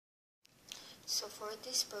So for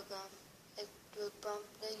this program, it will prompt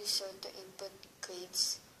the user to input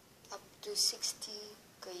grades up to 60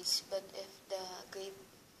 grades, but if the grade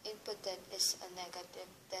inputted is a negative,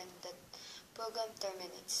 then the program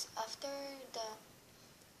terminates. After the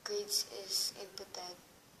grades is inputted,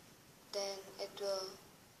 then it will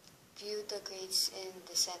view the grades in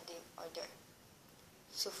descending order.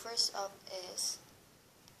 So first up is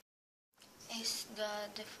the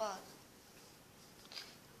default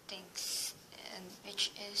things, and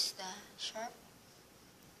which is the sharp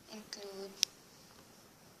include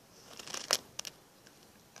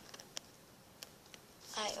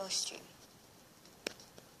IO string,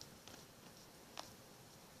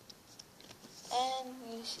 and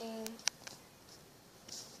using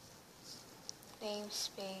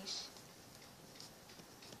namespace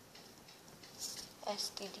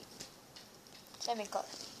std semicolon.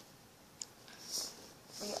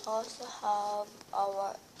 We also have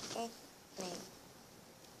our int name.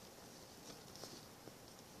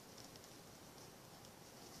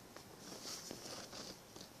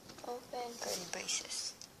 Open curly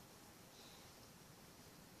braces.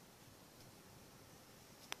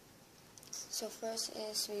 So first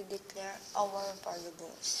is we declare our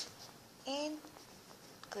variables. In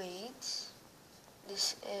grades,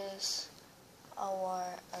 this is our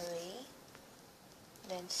array,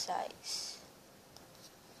 then size.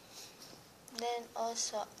 Then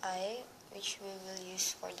also I, which we will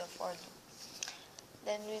use for the for loop.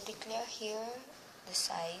 Then we declare here the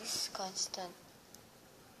size, constant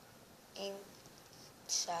int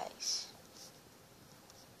size,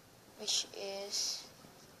 which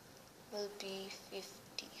will be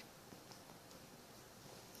 50,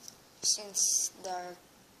 since the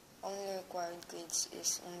only required grades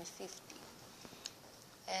is only 50,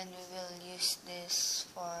 and we will use this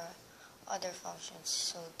for other functions,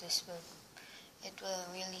 so it will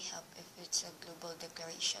really help if it's a global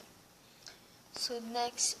declaration. So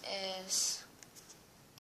next is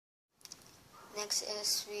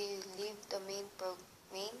we leave the main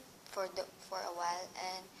for a while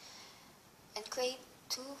and create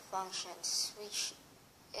two functions, which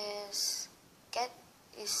is get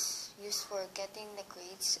is used for getting the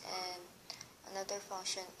grades, and another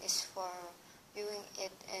function is for viewing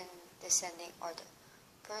it in descending order.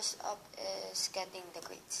 First up is getting the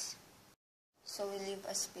grades. So we leave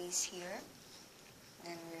a space here,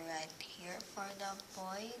 then we write here for the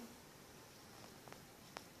void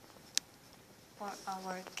for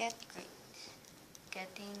our get grades,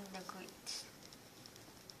 getting the grades.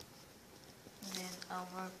 Then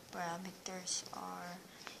our parameters are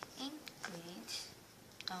int grades,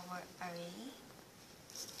 our array,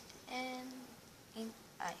 and int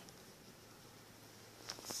I.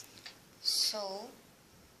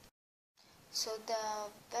 So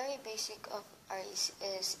the very basic of arrays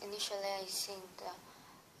is initializing the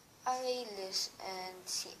array list and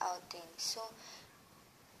couting. So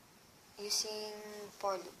using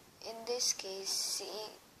for loop. In this case,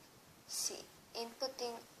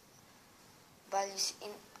 inputting values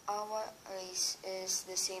in our arrays is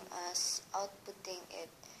the same as outputting it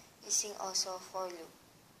using also for loop.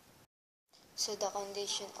 So the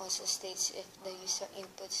condition also states if the user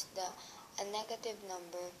inputs a negative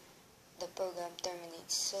number, the program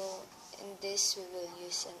terminates. So in this we will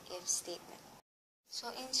use an if statement. So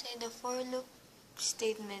inside the for loop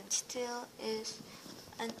statement still is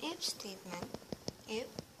an if statement. If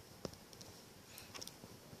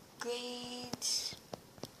grades,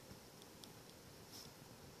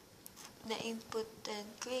 the inputted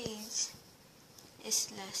grades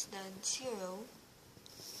is less than 0,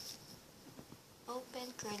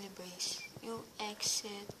 open curly brace, you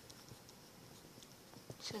exit,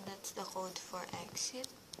 so that's the code for exit,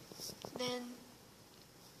 then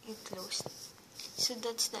you close. So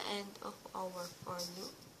that's the end of our for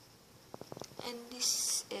loop, and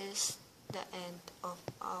this is the end of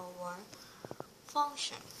our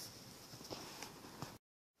function.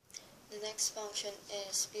 The next function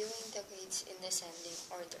is viewing the grades in descending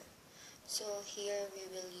order. So here we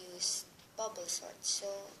will use bubble sort. So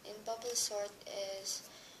in bubble sort is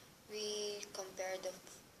we compare the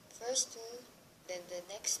first two, then the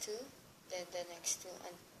next two, then the next two,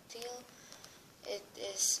 until it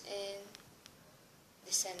is in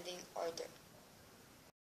descending order.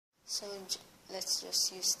 So let's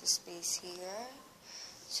just use the space here.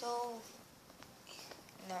 So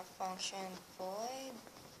in our function void,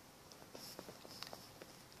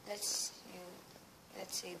 let's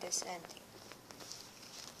say descending.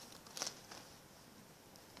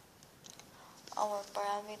 Our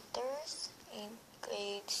parameters in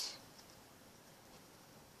grades,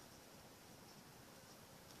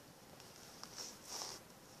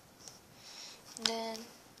 then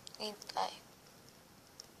int I.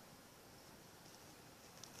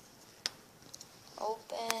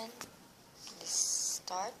 Open this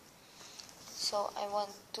start. So I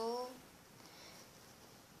want to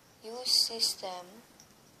use system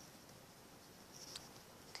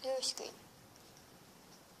clear screen.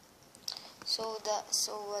 So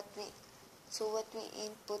what we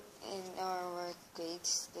input in our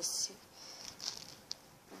grades,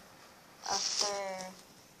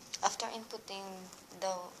 after inputting,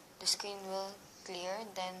 the screen will clear,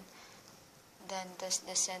 then the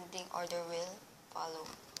descending order will follow.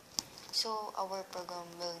 So our program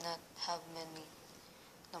will not have many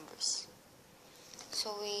numbers.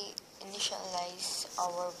 So we initialize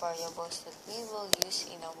our variables that we will use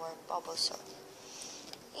in our bubble sort.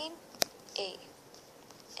 Int A,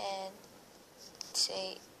 and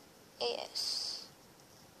say AS.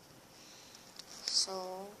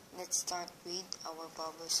 So let's start with our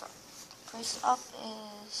bubble sort. First up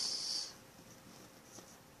is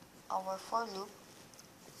our for loop,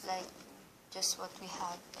 like just what we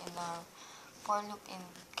have in our for loop in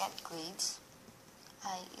get grades.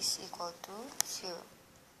 I is equal to 0.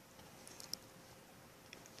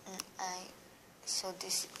 And so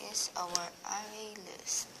this is our array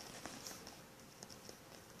list.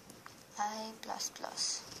 I++.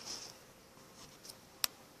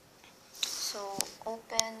 So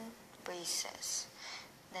open braces.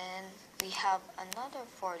 Then we have another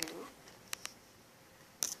for loop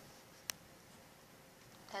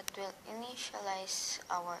that will initialize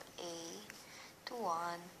our A to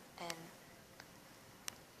 1 and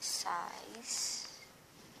size.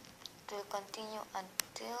 It will continue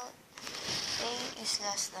until A is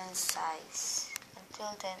less than size.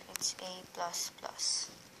 Until then it's A++.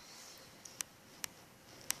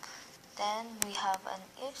 Then we have an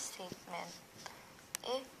if statement.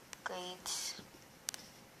 If grades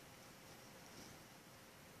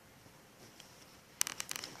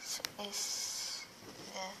is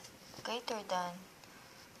greater than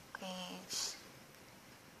grades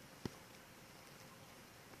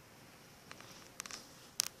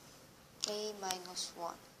A minus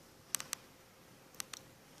 1.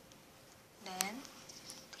 Then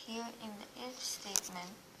here in the if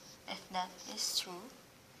statement, if that is true,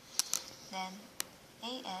 then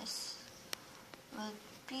AS will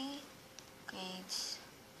be grades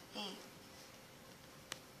A.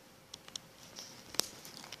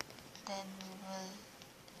 Then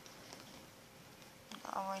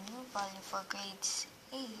our new value for grades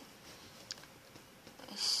A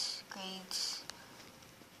is grades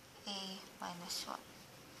A minus 1.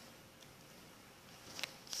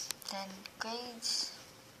 Then grades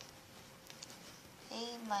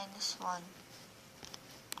A minus 1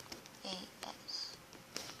 AS.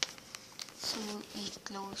 So we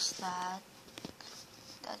close that.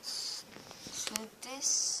 So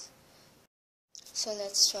this. So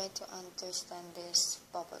let's try to understand this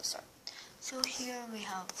bubble sort. So here we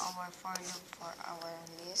have our for loop for our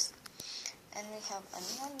list, and we have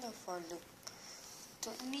another for loop to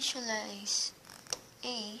initialize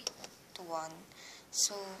A to 1.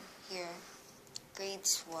 So here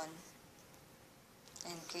grades 1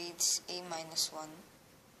 and grades A minus 1.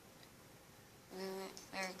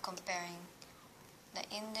 We're comparing the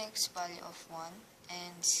index value of 1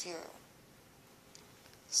 and 0.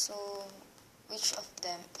 So which of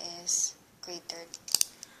them is greater?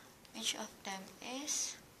 Which of them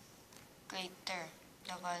is greater?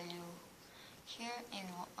 The value here in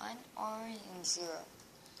 1 or in 0?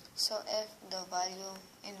 So if the value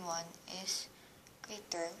in 1 is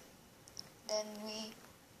greater, then we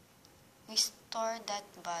store that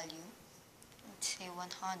value. Let's say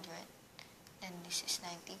 100. Then this is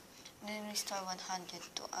 90. Then we store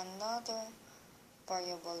 100 to another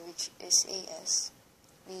variable which is AS.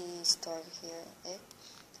 We store here it.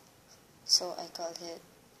 So I call it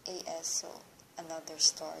AS, so another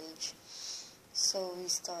storage. So we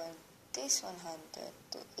store this 100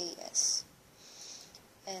 to AS.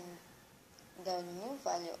 And the new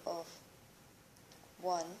value of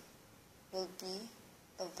 1 will be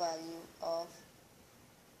the value of,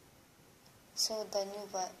 so the new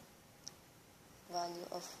value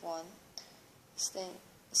of 1 is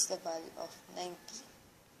the value of 90.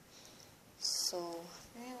 So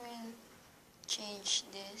we will change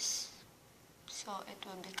this, so it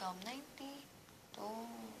will become 90 to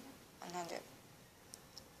 100.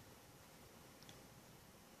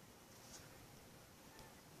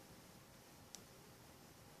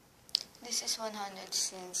 This is 100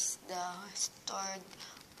 since the stored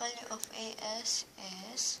value of AS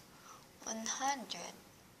is 100.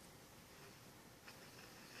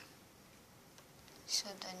 So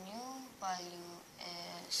the new value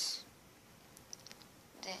is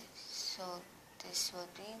this will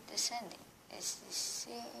be descending. Is this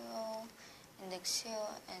 0, index 0,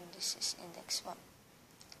 and this is index 1.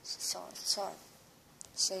 So on, so on.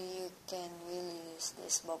 So you can really use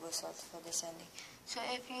this bubble sort for descending. So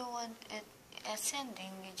if you want it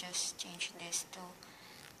ascending, you just change this to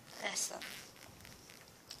less than.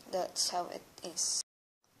 That's how it is.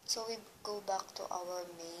 So we go back to our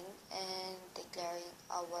main and declaring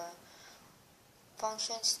our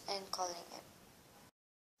functions and calling it.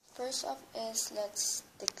 First up is let's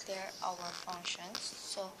declare our functions.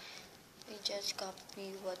 So we just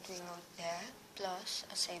copy what we wrote there plus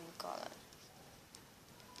a semicolon.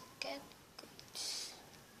 Get grades.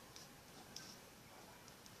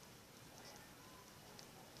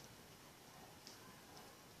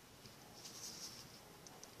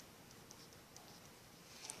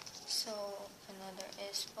 So another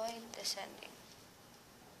is void descending.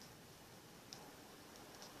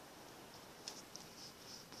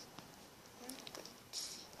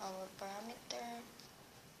 Our parameter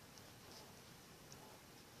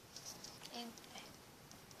int.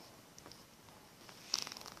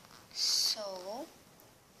 So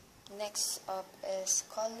next up is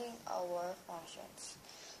calling our functions.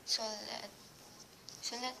 So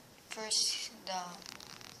let first the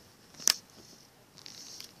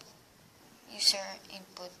user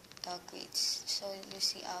input the grades. So you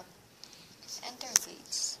see up enter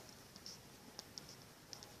grades.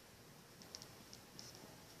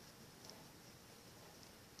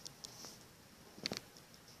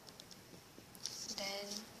 Then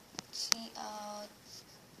see out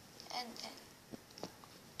and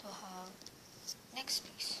to have next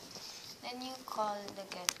piece. Then you call the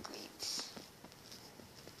get grades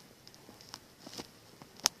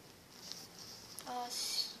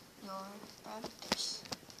as your parameters.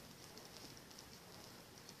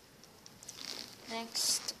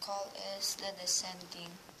 Next call is the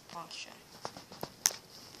descending function.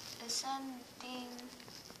 Descending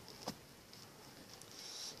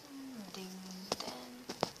then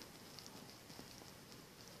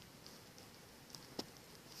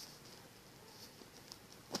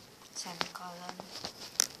semicolon.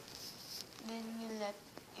 Then you let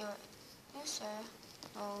your user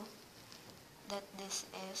know that this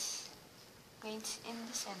is grades in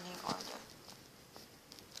descending order.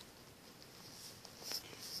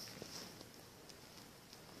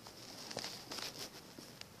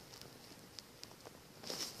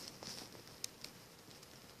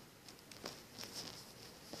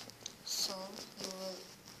 So you will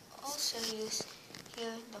also use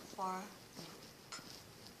here the for loop.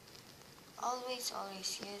 Always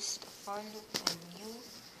use the for loop when you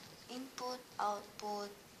input, output,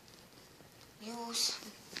 use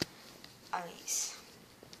arrays.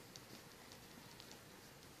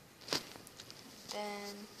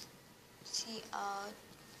 Then see out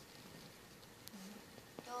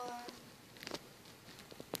your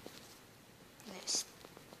list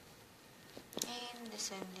in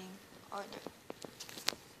descending order.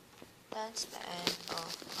 That's the end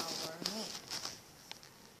of our main.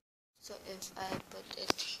 So if I put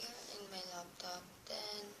it here in my laptop,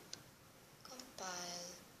 then compile,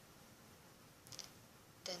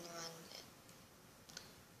 then run it.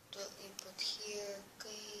 It will input here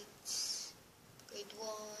grades, grade 1,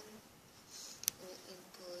 will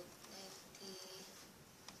input 90,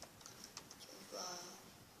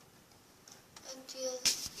 until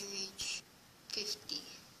you reach 50.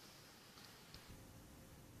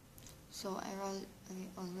 So I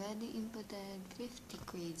already inputted 50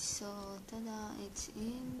 grades. So tada, it's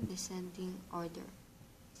in descending order.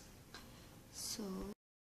 So